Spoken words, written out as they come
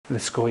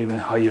Let's go even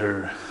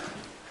higher.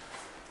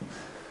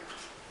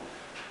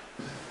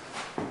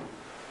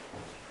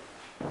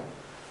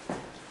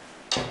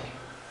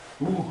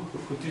 Ooh,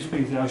 could this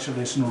be the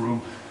isolation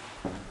room?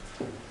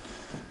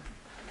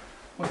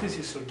 Why this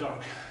is so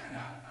dark?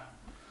 Yeah.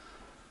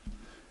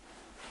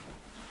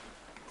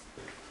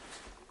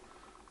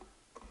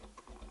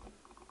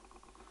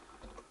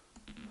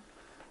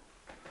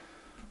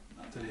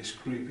 That is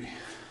creepy.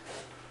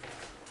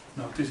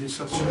 No, this is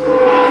such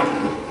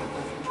a...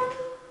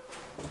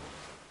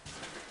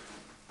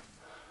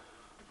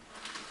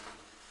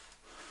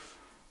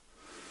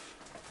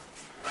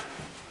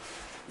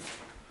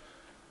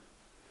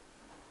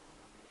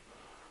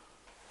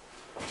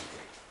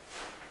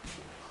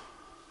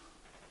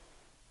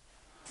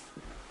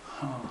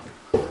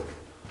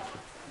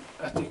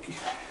 attic.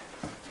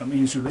 Some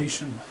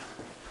insulation.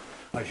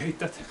 I hate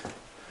that.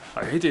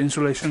 I hate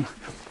insulation.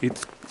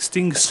 It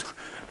stinks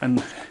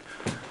and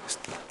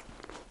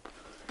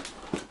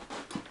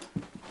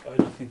I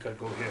don't think I'll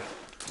go here.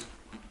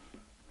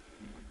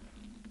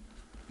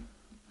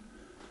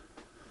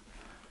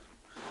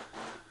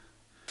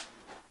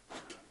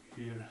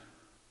 Here.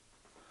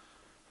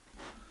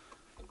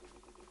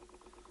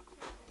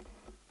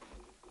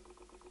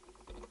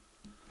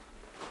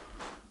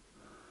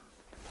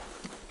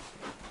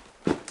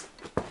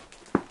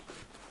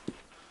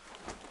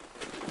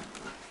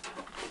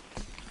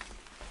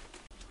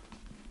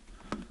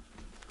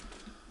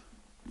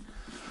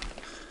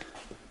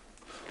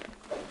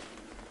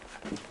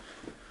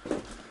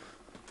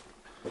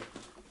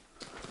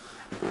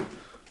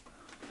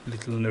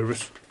 Little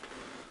nervous.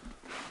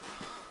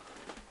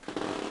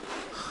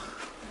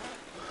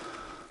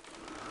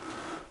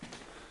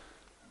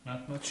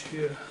 Not much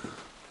here.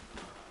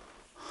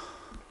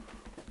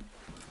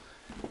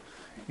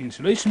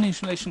 Insulation,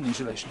 insulation,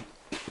 insulation.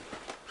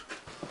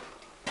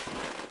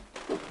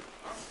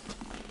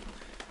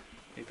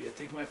 Maybe I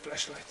take my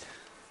flashlight.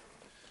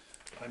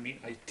 I mean,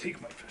 I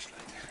take my flashlight.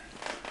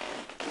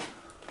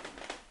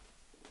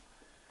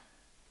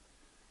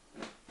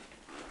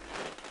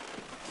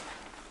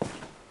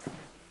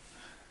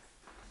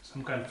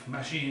 Some kind of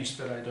machines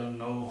that I don't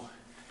know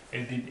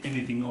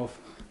anything of.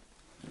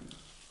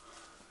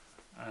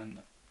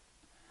 And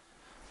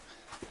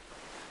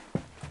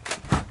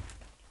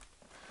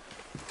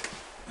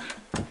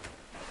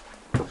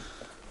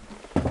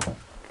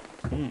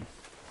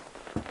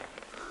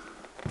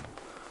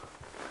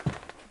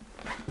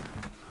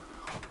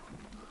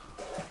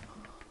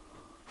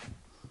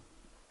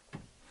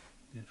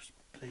this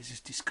place is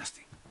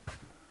disgusting.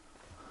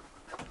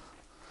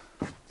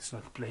 It's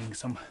like playing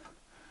some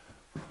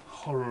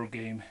horror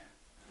game.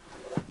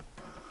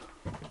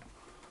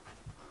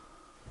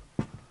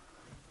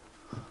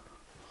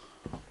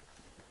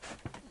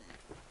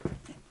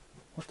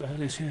 What the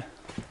hell is here?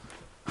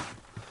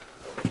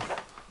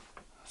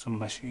 Some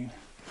machine.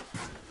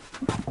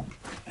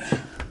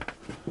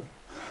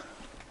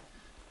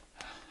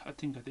 I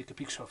think I take a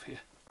picture of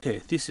here.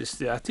 Okay, this is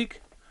the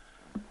attic.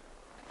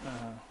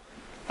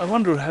 I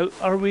wonder how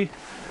are we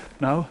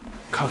now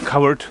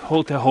covered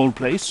the whole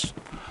place?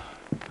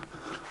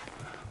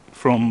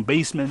 From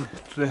basement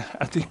to the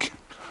attic.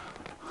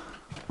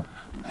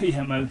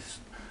 Yeah, my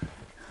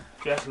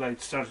gas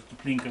light started to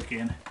blink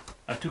again.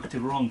 I took the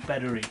wrong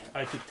battery.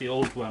 I took the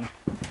old one.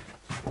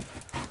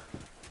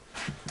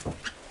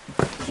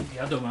 The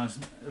other one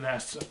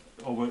lasts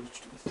over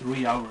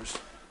 3 hours.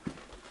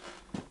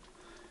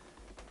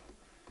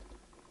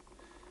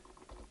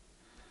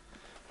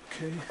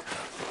 Okay.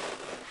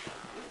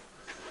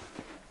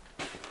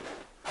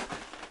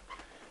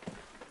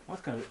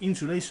 What kind of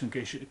insulation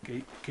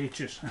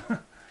cages?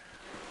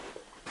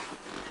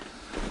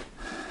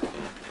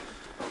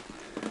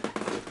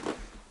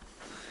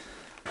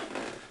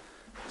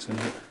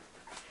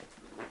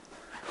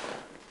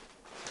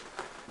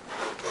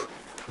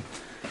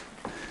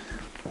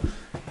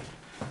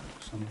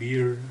 Some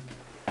beer.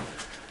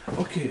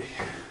 Okay.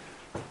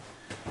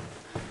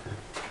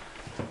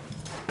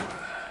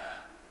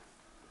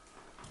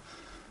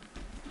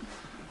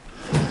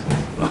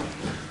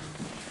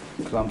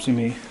 Clumsy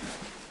me.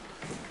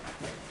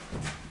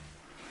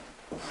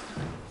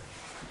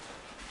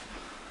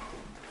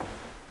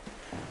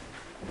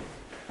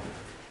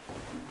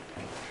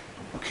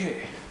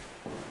 Okay.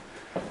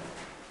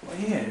 Well,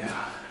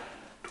 yeah.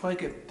 Do I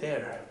get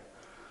there?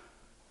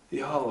 The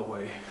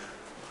hallway.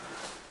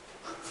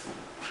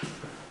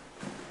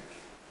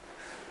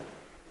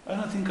 I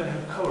don't think I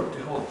have covered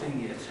the whole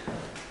thing yet.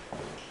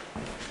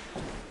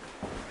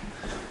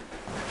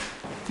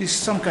 This is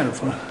some kind of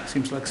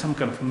seems like some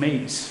kind of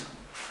maze.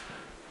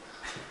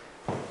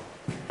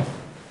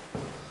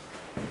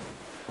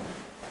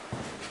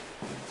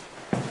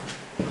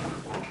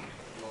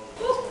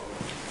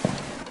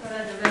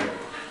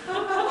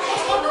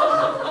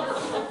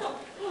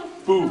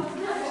 Boo!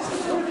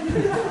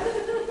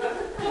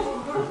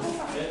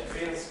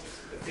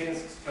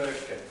 Finsk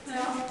spöke.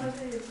 Ja,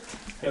 precis.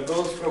 Jag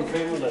går från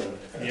Finland.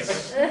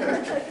 Yes.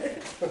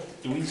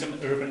 Doing some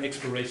urban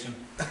exploration.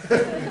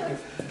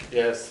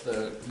 Yes,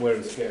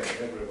 we're scared,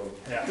 everyone.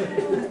 Yeah.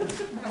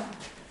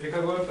 Vi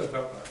kan gå upp en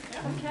trappa.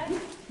 Okej.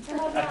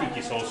 Attic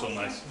is also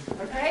nice.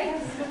 Okej.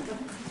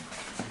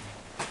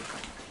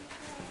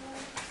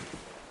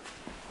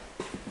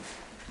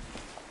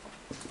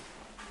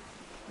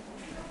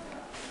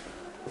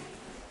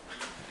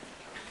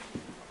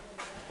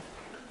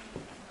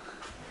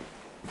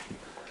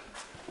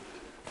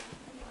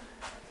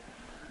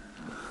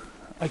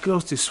 I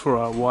closed this for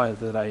a while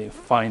that I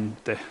find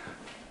the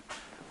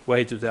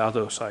way to the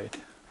other side.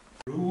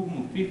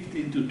 Room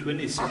 15 to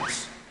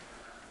 26.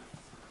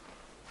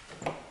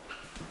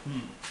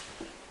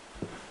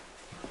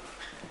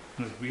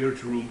 A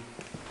weird room.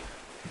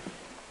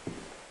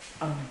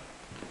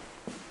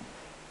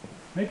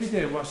 Maybe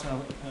there was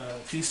a.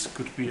 This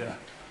could be a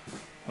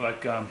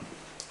like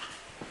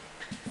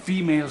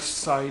female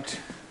side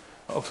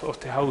of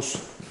the house,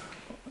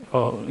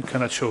 or you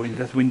cannot show in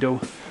that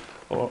window,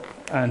 or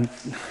and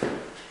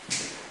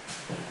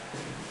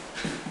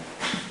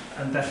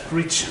that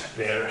bridge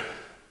there,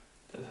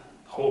 the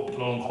whole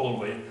long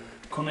hallway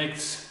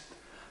connects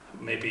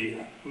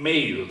maybe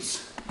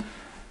males.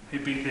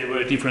 Maybe there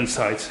were different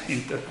sides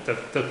in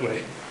that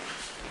way.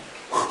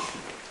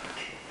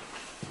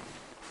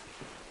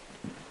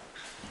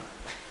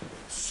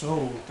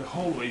 So the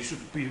hallway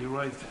should be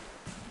right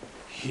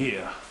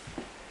here.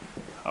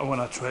 I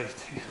wanna try it.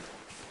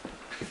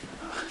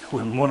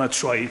 We wanna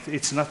try it.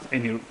 It's not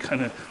any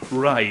kind of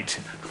ride.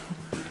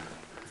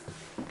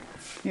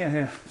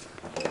 Yeah.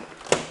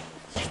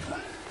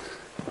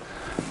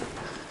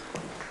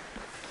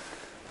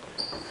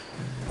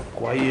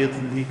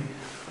 Quietly.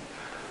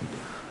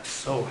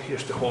 So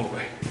here's the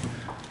hallway.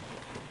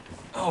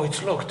 Oh,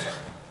 it's locked.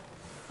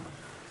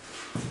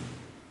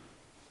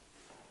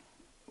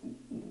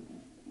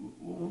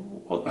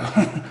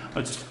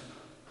 I just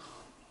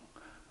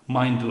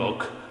mind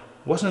lock.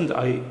 Wasn't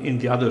I in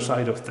the other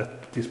side of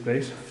this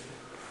place?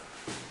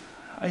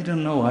 I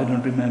don't know. I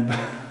don't remember.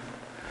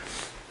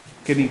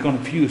 Getting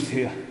confused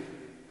here.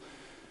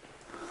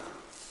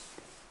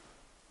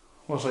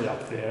 Was I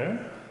up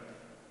there?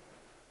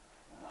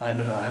 I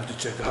don't know. I have to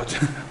check out.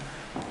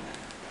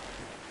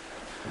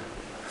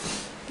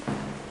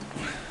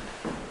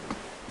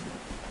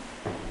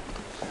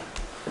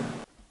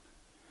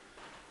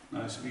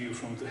 Nice view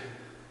from the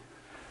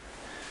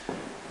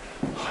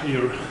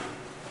higher.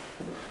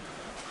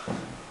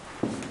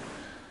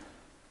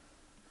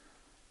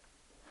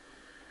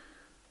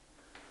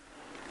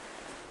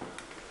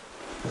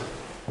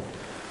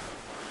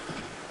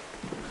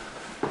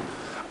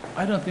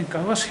 I don't think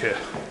I was here.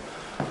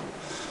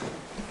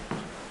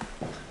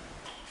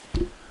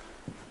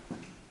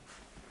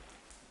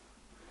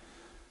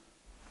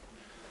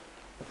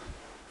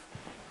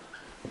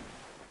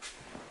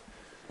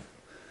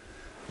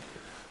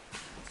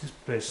 This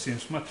place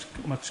seems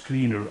much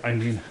cleaner. I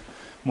mean,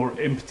 more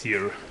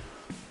emptier.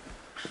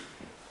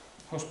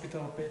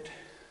 Hospital bed.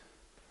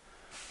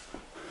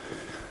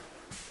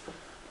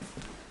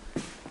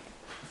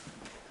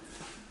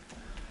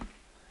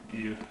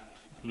 Here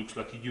looks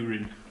like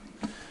urine.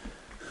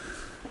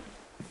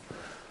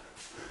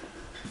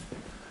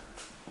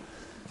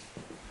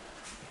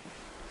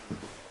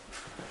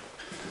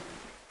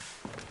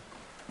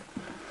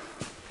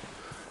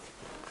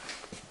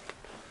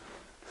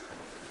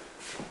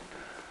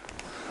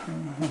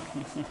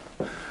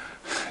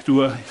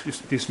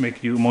 Does this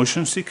make you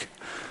motion sick?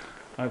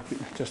 I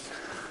just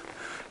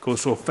go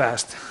so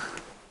fast.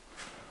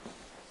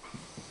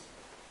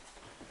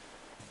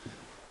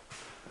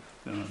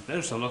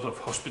 There's a lot of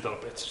hospital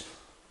beds.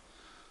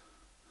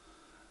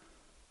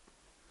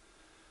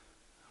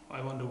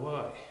 I wonder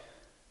why.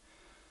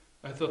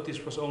 I thought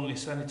this was only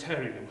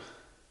sanitarium,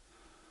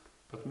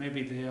 but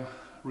maybe they are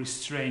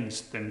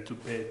restraints them to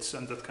beds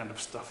and that kind of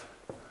stuff.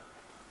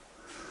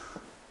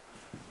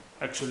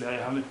 Actually,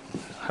 I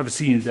have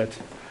seen that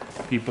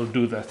people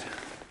do that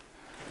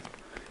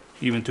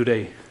even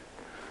today.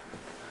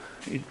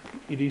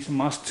 It is a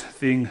must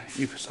thing.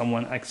 If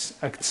someone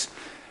acts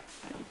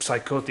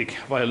psychotic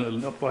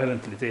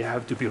violently, they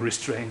have to be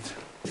restrained.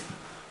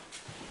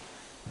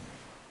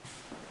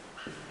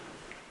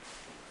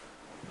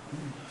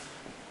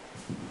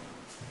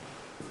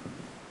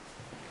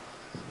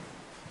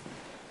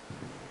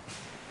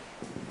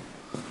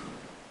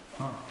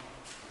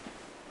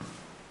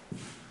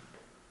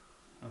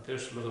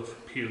 There's a lot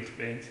of peeled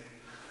paint.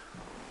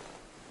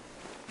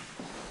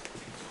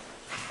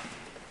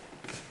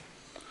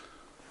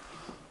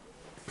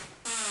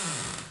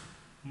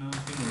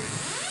 Nothing really.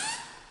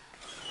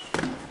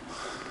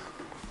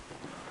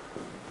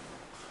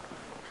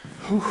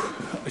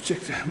 I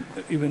checked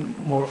even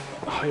more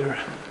higher.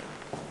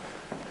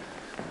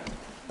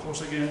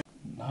 Pause again.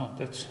 Now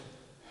that's.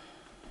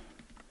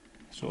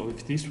 So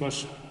if this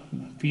was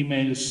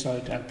female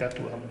side and that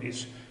one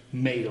is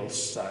male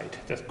side,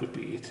 that could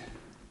be it.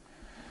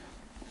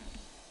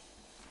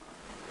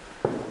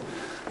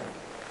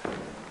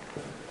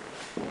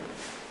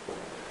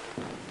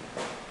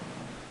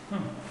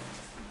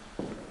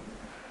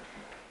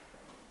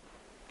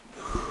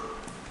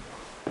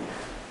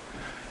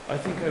 I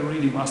think I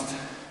really must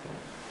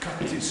cut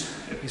this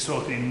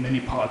episode in many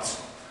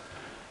parts.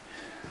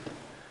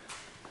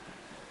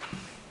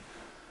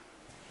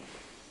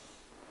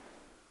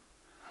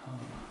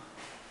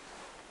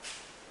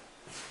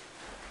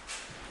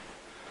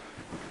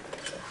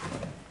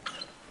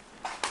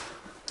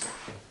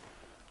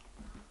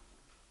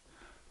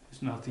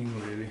 There's nothing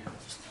really,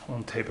 just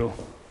one table.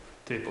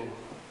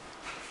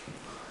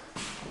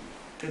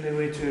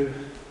 Elevator.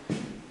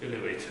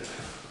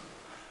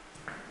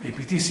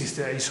 Maybe this is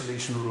the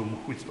isolation room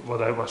with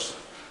what I was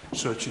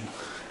searching.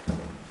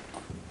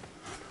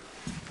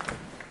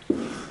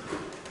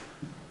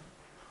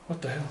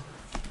 What the hell?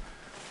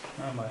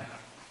 Ah, my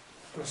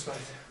flashlight.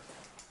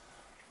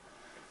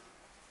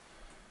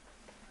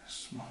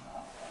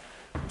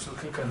 Looks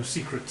like a kind of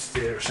secret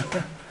stairs.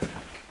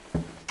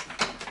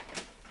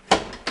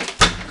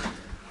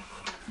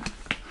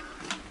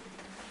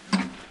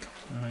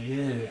 Ah,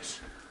 yes.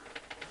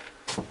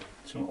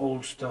 Some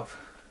old stuff.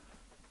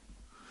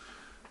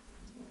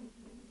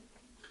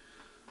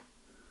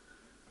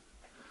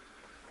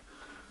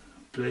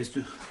 Place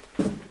to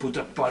put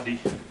a body.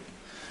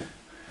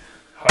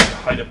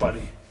 Hide a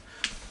body.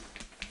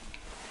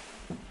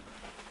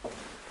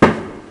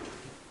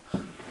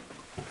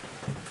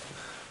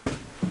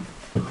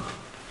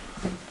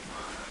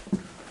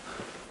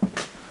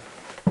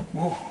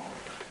 Whoa.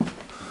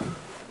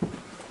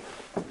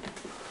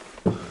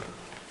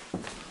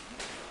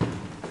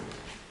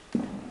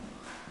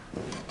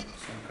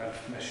 Some kind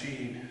of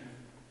machine.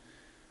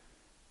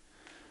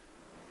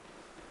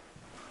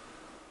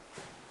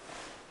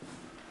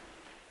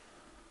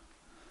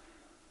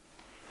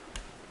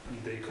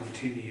 And they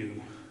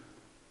continue.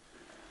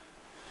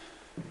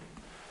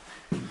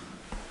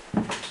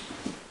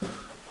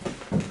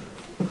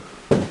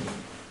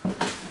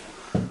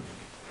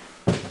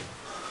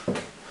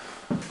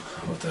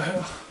 What the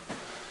hell?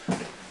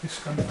 This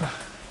kind of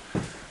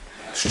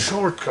a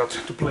shortcut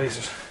to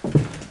places.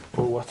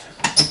 Or what?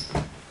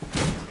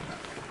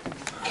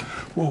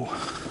 Whoa.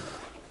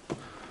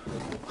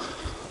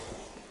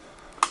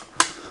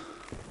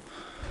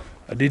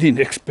 I didn't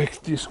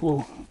expect this.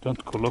 Whoa,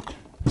 don't go look.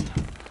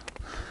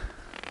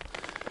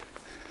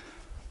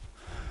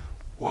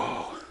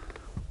 Whoa.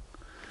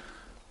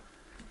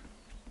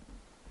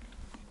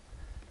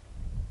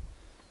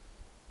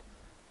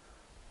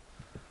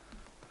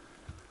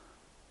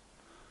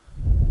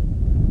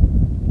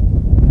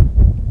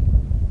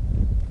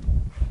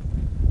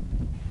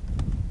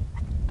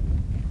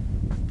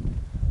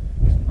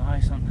 It's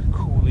nice and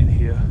cool in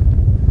here.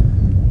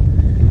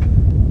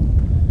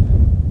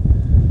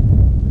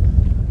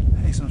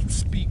 Hey, some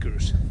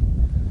speakers.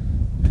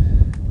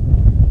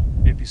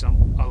 Maybe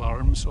some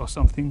alarms or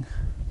something.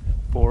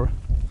 For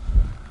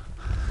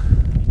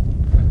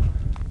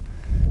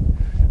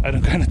I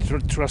don't kind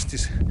of trust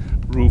this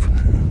roof.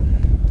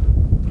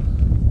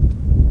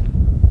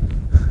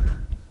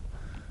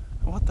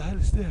 What the hell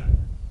is there?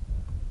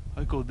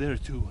 I go there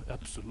too,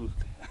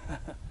 absolutely.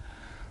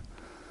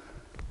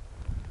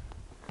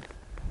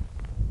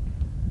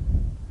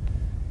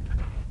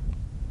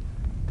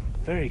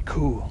 Very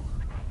cool.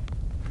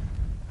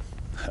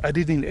 I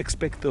didn't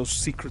expect those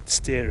secret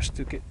stairs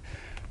to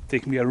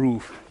take me a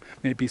roof.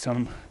 Maybe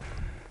some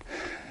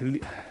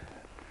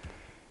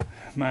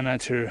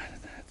manager,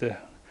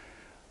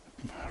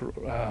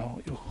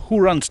 who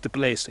runs the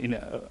place in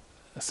a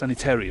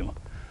sanitarium,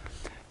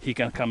 he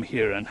can come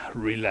here and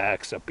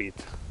relax a bit.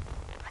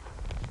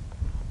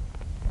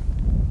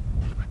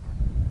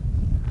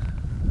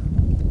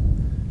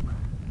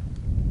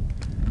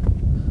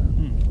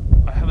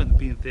 I haven't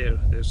been there.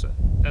 There's an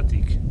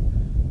attic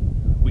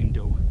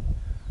window,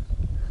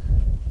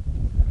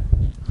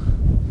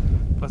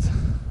 but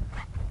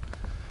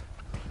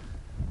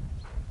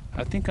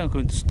I think I'm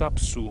going to stop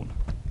soon.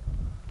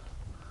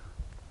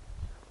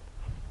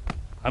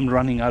 I'm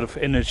running out of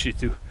energy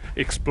to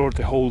explore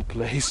the whole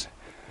place,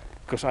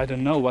 because I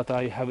don't know what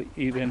I have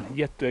even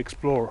yet to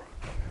explore.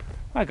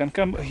 I can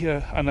come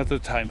here another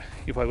time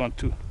if I want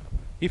to,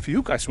 if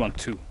you guys want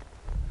to.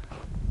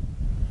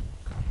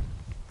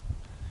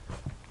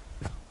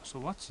 So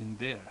what's in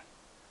there?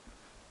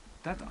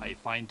 That I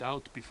find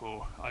out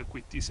before I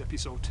quit this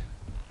episode.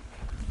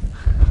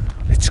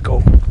 Let's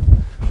go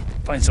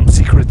find some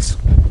secrets.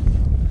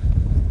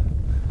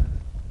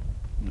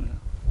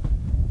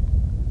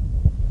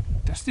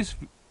 Does this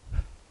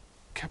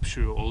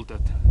capture all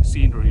that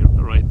scenery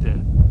right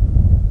there?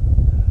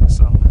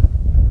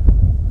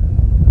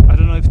 I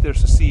don't know if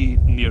there's a sea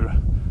near,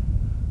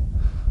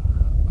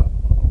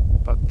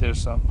 but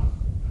there's some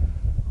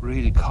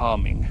really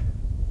calming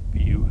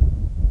view.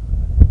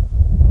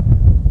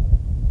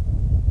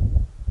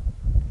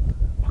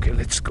 Okay,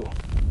 let's go.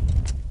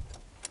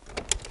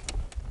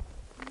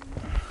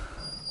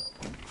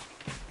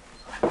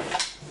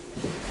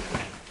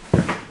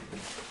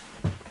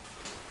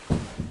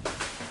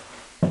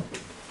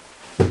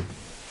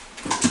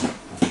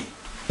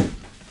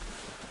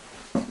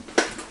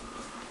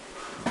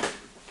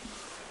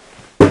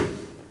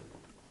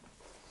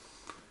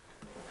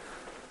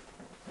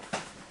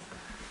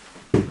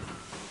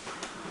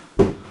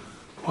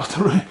 What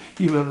are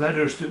even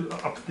ladders to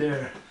up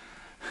there?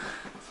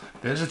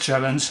 There's a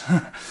challenge.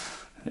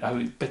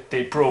 I bet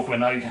they broke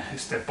when I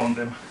step on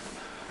them.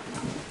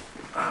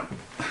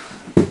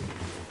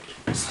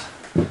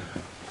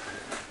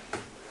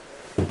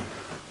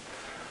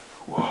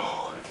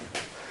 Whoa.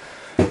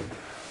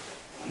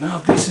 Now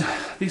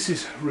this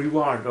is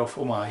reward of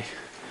my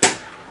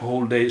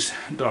whole day's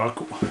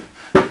dark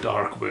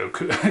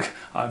work.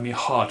 I mean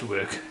hard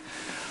work.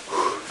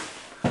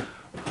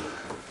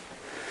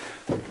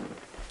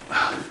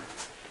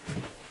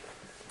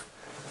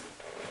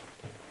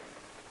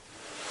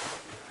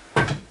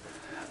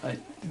 I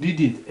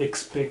didn't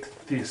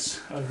expect this.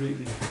 I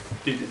really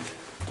didn't.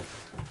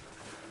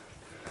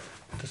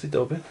 Does it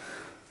open?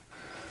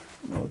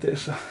 No,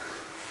 there's a...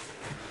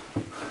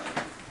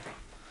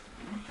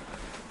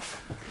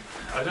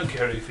 I don't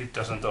care if it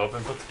doesn't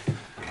open, but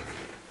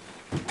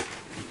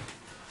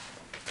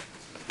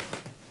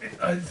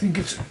I think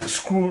it's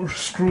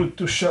screwed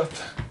to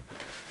shut.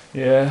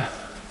 Yeah.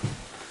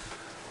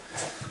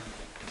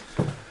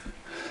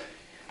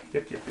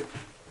 Yep.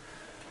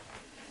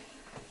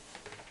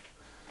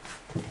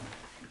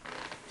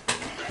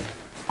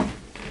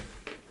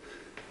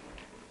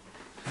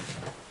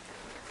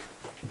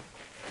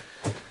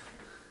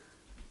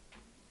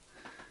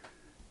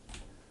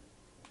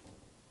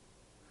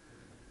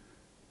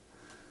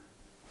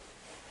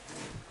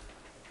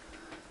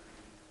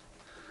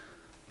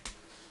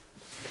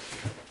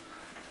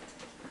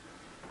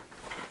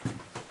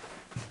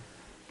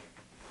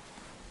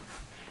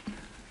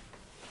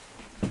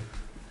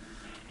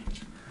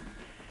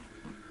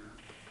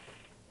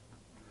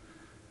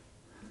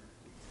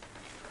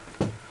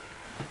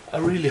 I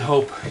really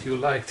hope you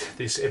liked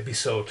this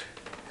episode.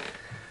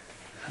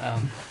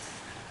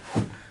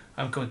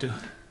 I'm going to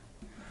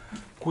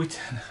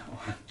quit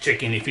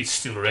checking if it's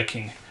still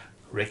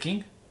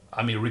recording.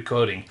 I mean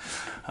recording.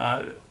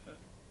 I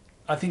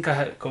think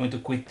I'm going to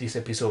quit this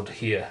episode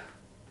here.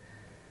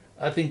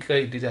 I think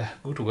I did a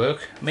good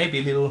work, maybe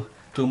a little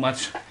too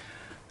much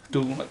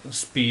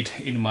speed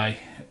in my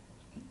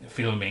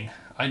filming.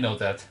 I know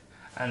that,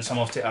 and some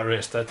of the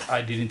areas that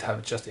I didn't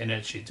have just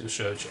energy to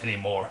search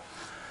anymore.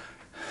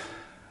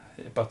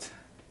 But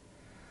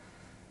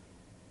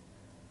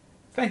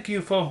thank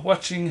you for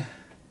watching.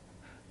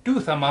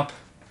 Do thumb up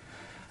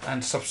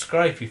and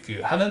subscribe if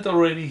you haven't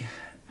already,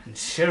 and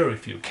share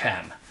if you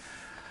can,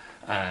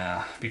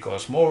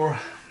 because more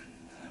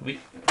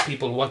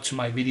people watch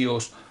my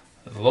videos,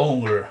 the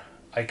longer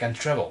I can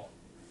travel.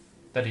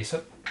 That is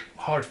a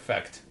hard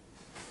fact.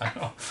 I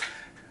know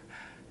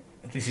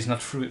this is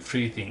not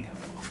free thing.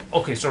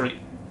 Okay, sorry.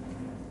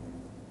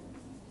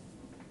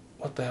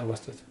 What the hell was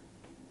that?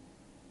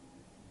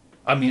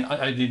 I mean,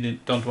 I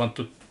don't want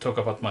to talk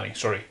about money,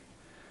 sorry.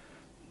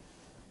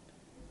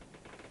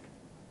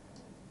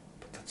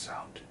 But that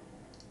sound.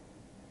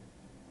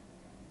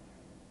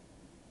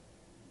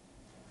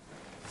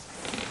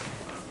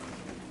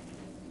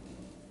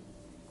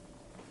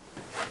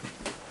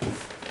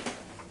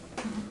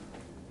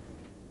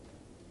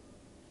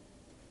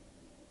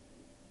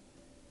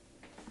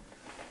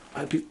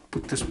 I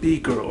put the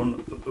speaker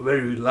on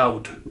very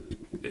loud,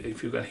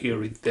 if you can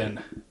hear it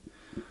then,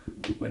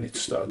 when it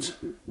starts.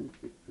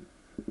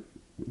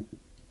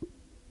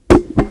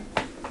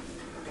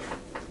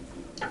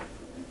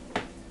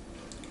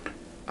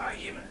 I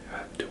even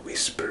have to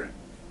whisper.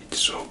 It's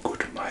so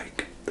good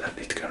mic that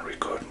it can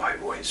record my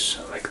voice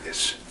like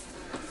this.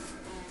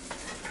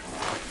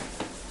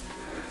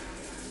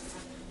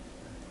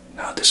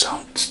 Now the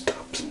sound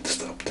stopped.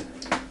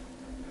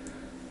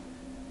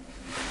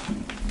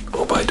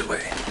 Oh, by the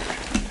way,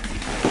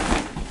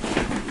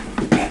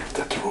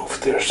 that roof,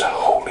 there's a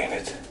hole in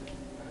it.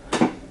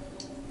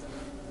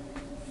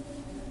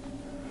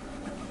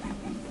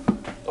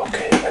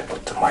 Okay, I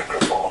put the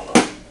microphone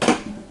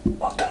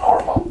on the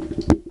normal.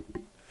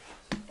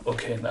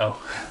 Okay, now.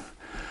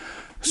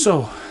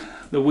 So,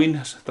 the wind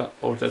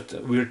or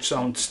that weird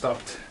sound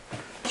stopped.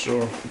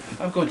 So,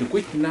 I'm going to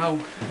quit now.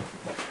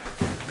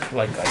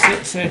 Like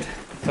I said,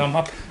 thumb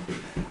up,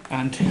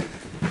 and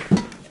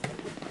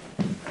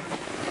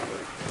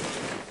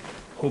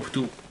hope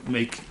to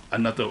make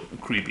another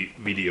creepy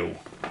video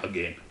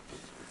again.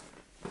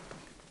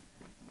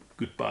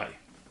 Goodbye.